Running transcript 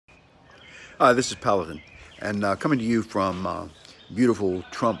Hi, this is Paladin, and coming to you from beautiful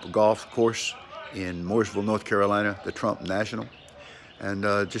Trump golf course in Mooresville, North Carolina, the Trump National, and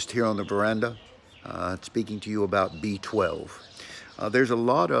just here on the veranda, speaking to you about B12. There's a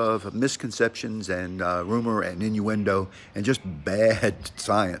lot of misconceptions and rumor and innuendo and just bad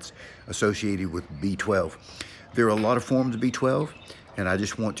science associated with B12. There are a lot of forms of B12, and I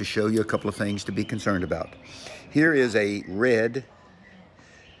just want to show you a couple of things to be concerned about. Here is a red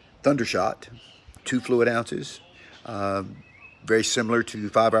Thundershot, 2 fluid ounces, very similar to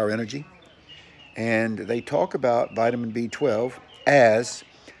 5-Hour Energy. And they talk about vitamin B12 as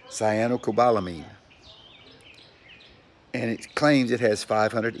cyanocobalamin. And it claims it has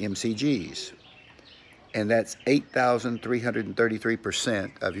 500 mcgs. And that's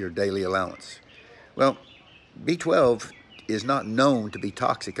 8,333% of your daily allowance. Well, B12 is not known to be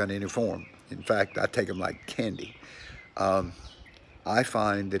toxic on any form. In fact, I take them like candy. I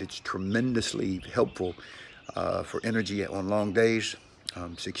find that it's tremendously helpful for energy on long days.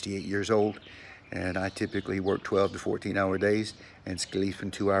 I'm 68 years old, and I typically work 12 to 14-hour days and sleep in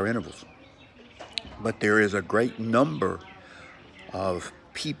 2-hour intervals. But there is a great number of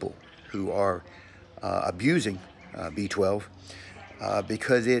people who are abusing B12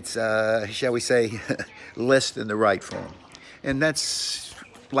 because it's, shall we say, less than the right form. And that's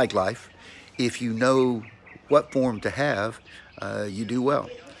like life. If you know what form to have, you do well.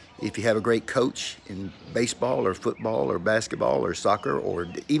 If you have a great coach in baseball or football or basketball or soccer or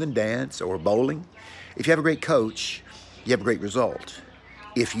even dance or bowling, if you have a great coach, you have a great result.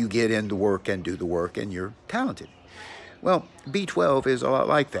 If you get into work and do the work and you're talented. Well, B12 is a lot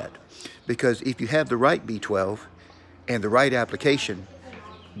like that, because if you have the right B12 and the right application,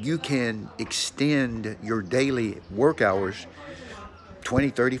 you can extend your daily work hours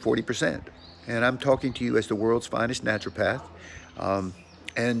 20, 30, 40%. And I'm talking to you as the world's finest naturopath.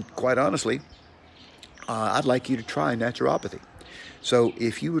 And quite honestly, I'd like you to try naturopathy. So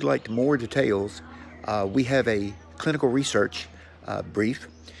if you would like more details, we have a clinical research brief.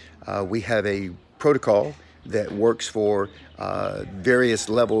 We have a protocol that works for various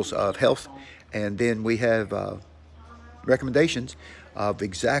levels of health. And then we have recommendations of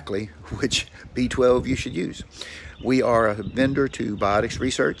exactly which B12 you should use. We are a vendor to Biotics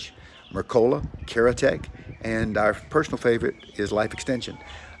Research, Mercola, Keratech, and our personal favorite is Life Extension.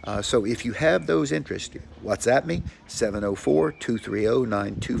 So if you have those interests, WhatsApp me,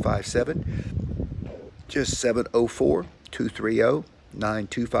 704-230-9257. Just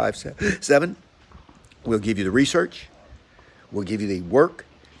 704-230-9257. We'll give you the research, we'll give you the work,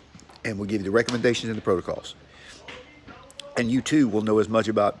 and we'll give you the recommendations and the protocols. And you too will know as much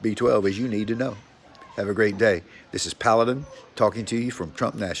about B12 as you need to know. Have a great day. This is Paladin talking to you from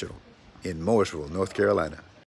Trump National in Mooresville, North Carolina.